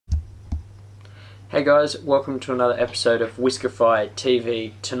Hey guys, welcome to another episode of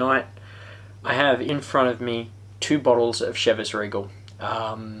WhiskefyTV. Tonight I have in front of me 2 bottles of Chivas Regal.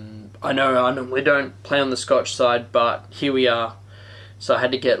 I know I normally don't play on the Scotch side, but here we are. So I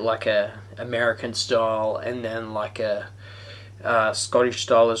had to get like a American style and then like a Scottish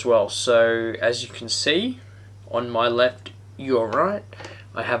style as well. So as you can see, on my left, your right,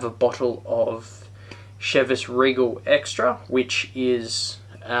 I have a bottle of Chivas Regal Extra, which is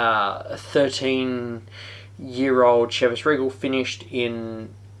a 13-year-old Chivas Regal finished in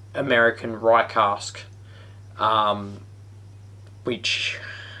American rye cask, which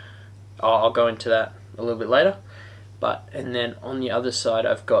I'll go into that a little bit later. And then on the other side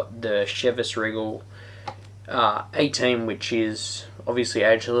I've got the Chivas Regal 18, which is obviously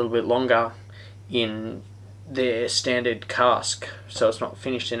aged a little bit longer in their standard cask, so it's not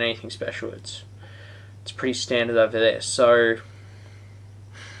finished in anything special. It's pretty standard over there. So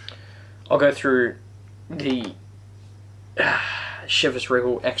I'll go through the Chivas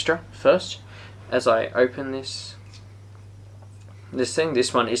Regal Extra first as I open this thing.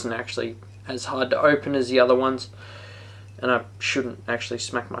 This one isn't actually as hard to open as the other ones, and I shouldn't actually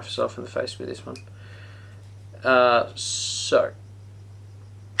smack myself in the face with this one. So,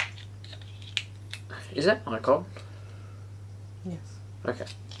 is that my cold? Yes. Okay,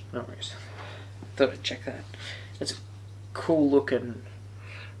 no worries. Thought I'd check that. It's a cool looking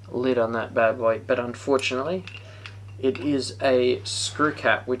lid on that bad boy, but unfortunately it is a screw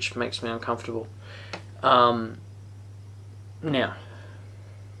cap, which makes me uncomfortable. Now,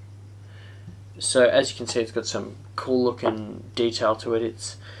 so as you can see, it's got some cool looking detail to it.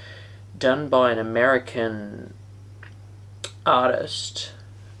 It's done by an American artist.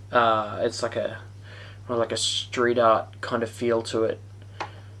 It's like a street art kind of feel to it.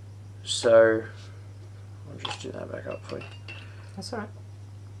 So I'll just do that back up for you. That's alright.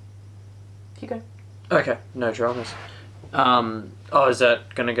 Keep going. Okay, no dramas. Oh, is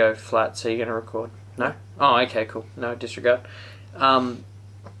that going to go flat so you're going to record? No? Oh, okay, cool. No, disregard.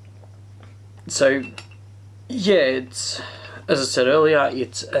 So, yeah, it's, as I said earlier,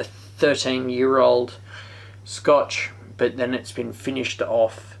 it's a 13-year-old Scotch, but then it's been finished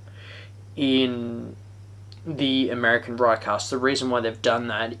off in the American rye cask. The reason why they've done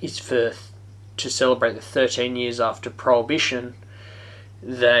that is to celebrate the 13 years after Prohibition.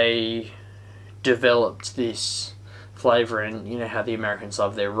 They developed this flavour, and you know how the Americans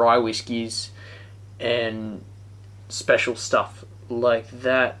love their rye whiskies and special stuff like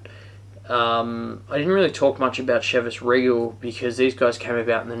that. I didn't really talk much about Chivas Regal because these guys came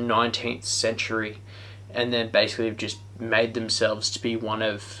about in the 19th century and then basically have just made themselves to be one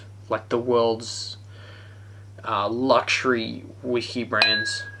of like the world's luxury whiskey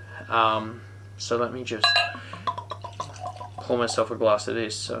brands. So let me just pour myself a glass of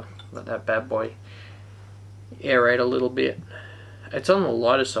this, so let that bad boy aerate a little bit. It's on the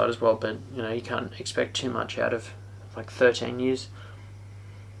lighter side as well, but you know, you can't expect too much out of like 13 years.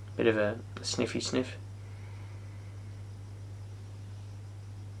 Bit of a sniffy sniff.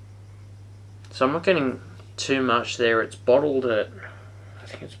 So I'm not getting too much there. It's bottled at, I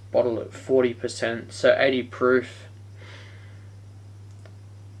think it's bottled at 40%, so 80 proof.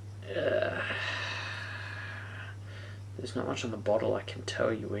 There's not much on the bottle, I can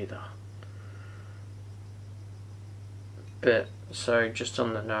tell you either. But, so just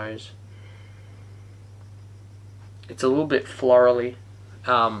on the nose, it's a little bit florally,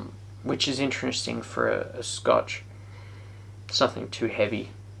 which is interesting for a Scotch. It's nothing too heavy.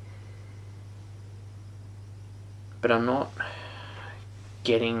 But I'm not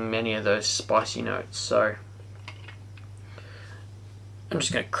getting many of those spicy notes, so I'm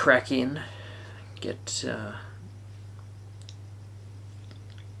just going to crack in, get...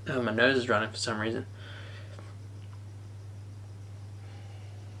 Oh, my nose is running for some reason.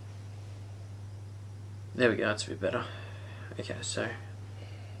 There we go, that's a bit better. Okay, so a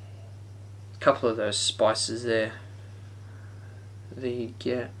couple of those spices there that you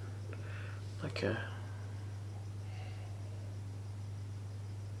get, like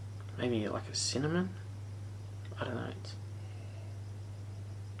maybe like a cinnamon? I don't know,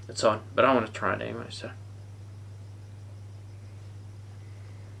 it's on, but I want to try it anyway, so.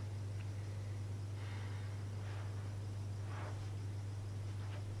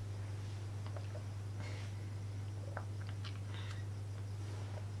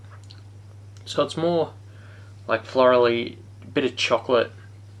 So it's more like florally, a bit of chocolate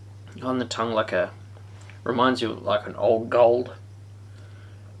on the tongue, like reminds you of like an old gold.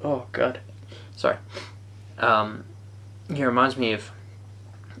 Oh god, sorry. Yeah, reminds me of,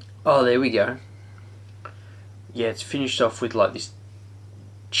 oh there we go. Yeah, it's finished off with like this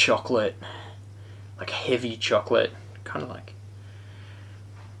chocolate like heavy chocolate, kind of like.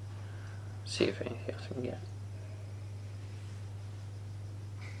 See if anything else I can get.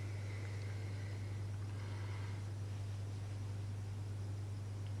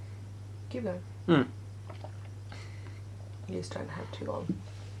 Keep going. Hmm. You just don't have too long.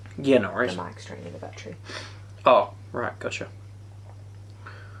 Yeah, no worries. The mic's draining the battery. Oh, right, gotcha.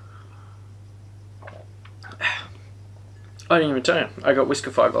 I didn't even tell you. I got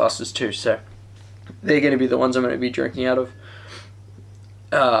Whiskefy glasses too, so they're going to be the ones I'm going to be drinking out of.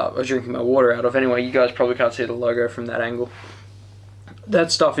 Or drinking my water out of. Anyway, you guys probably can't see the logo from that angle.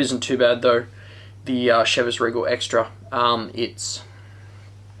 That stuff isn't too bad though. The Chivas Regal Extra. It's...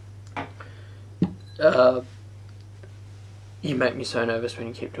 you make me so nervous when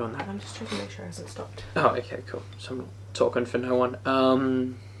you keep doing that. I'm just checking to make sure it hasn't stopped. Oh, okay, cool. So I'm not talking for no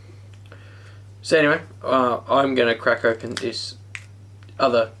one. So anyway, I'm going to crack open this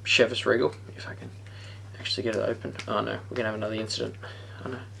other Chivas Regal, if I can actually get it open. Oh no, we're going to have another incident. Oh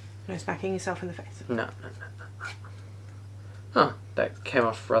no. No smacking yourself in the face. No. Oh, that came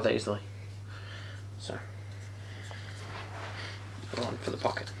off rather easily. So, one for the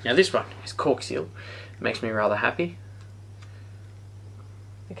pocket. Now this one is cork seal. Makes me rather happy.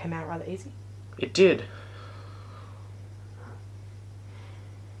 It came out rather easy. It did.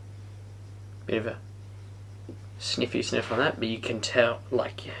 Bit of a sniffy sniff on that, but you can tell,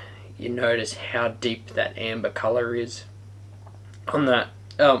 like, you notice how deep that amber colour is on that.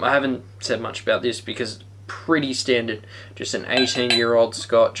 I haven't said much about this because it's pretty standard, just an 18-year-old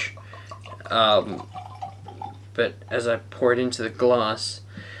Scotch. But as I pour it into the glass,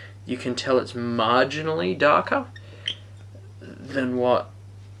 you can tell it's marginally darker than what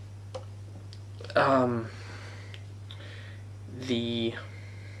the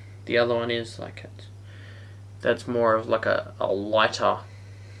other one is. Like that's more of like a lighter.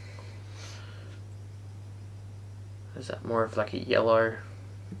 Is that more of like a yellow?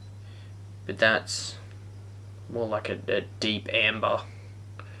 But that's more like a deep amber.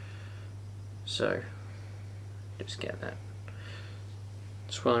 So just get that.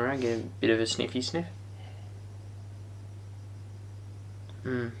 Swirl around, get a bit of a sniffy sniff.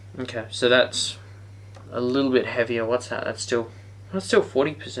 Okay, so that's a little bit heavier. What's that? That's still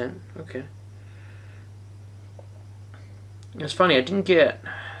 40%. Okay. It's funny, I didn't get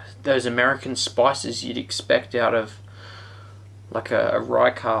those American spices you'd expect out of like a rye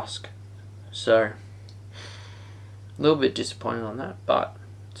cask. So a little bit disappointed on that, but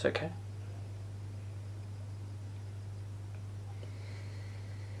it's okay.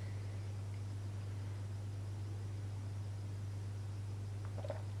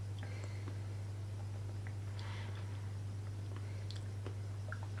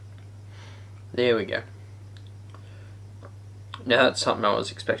 There we go. Now that's something I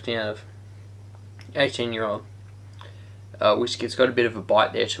was expecting out of 18-year-old whiskey. It's got a bit of a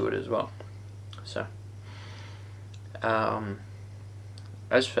bite there to it as well. So,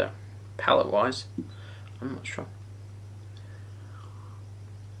 as for palate-wise, I'm not sure.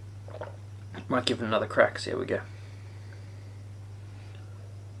 Might give it another crack. So here we go.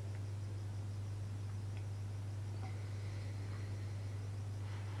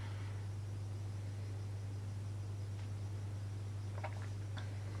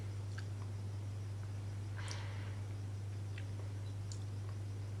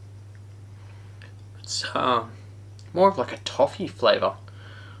 It's more of like a toffee flavour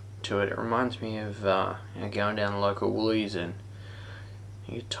to it. It reminds me of you know, going down the local Woolies and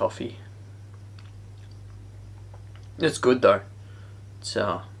you get toffee. It's good though. It's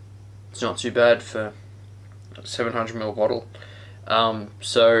not too bad for a 700ml bottle.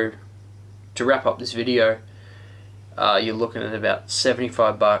 So to wrap up this video, you're looking at about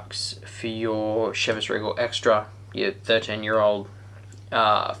 $75 for your Chivas Regal Extra, your 13-year-old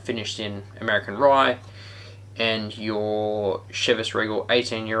finished in American rye, and your Chivas Regal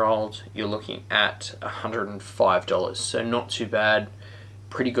 18-year-old, you're looking at $105. So not too bad,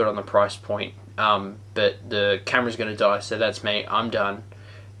 pretty good on the price point. But the camera's going to die, so that's me. I'm done.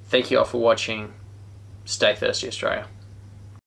 Thank you all for watching. Stay thirsty, Australia.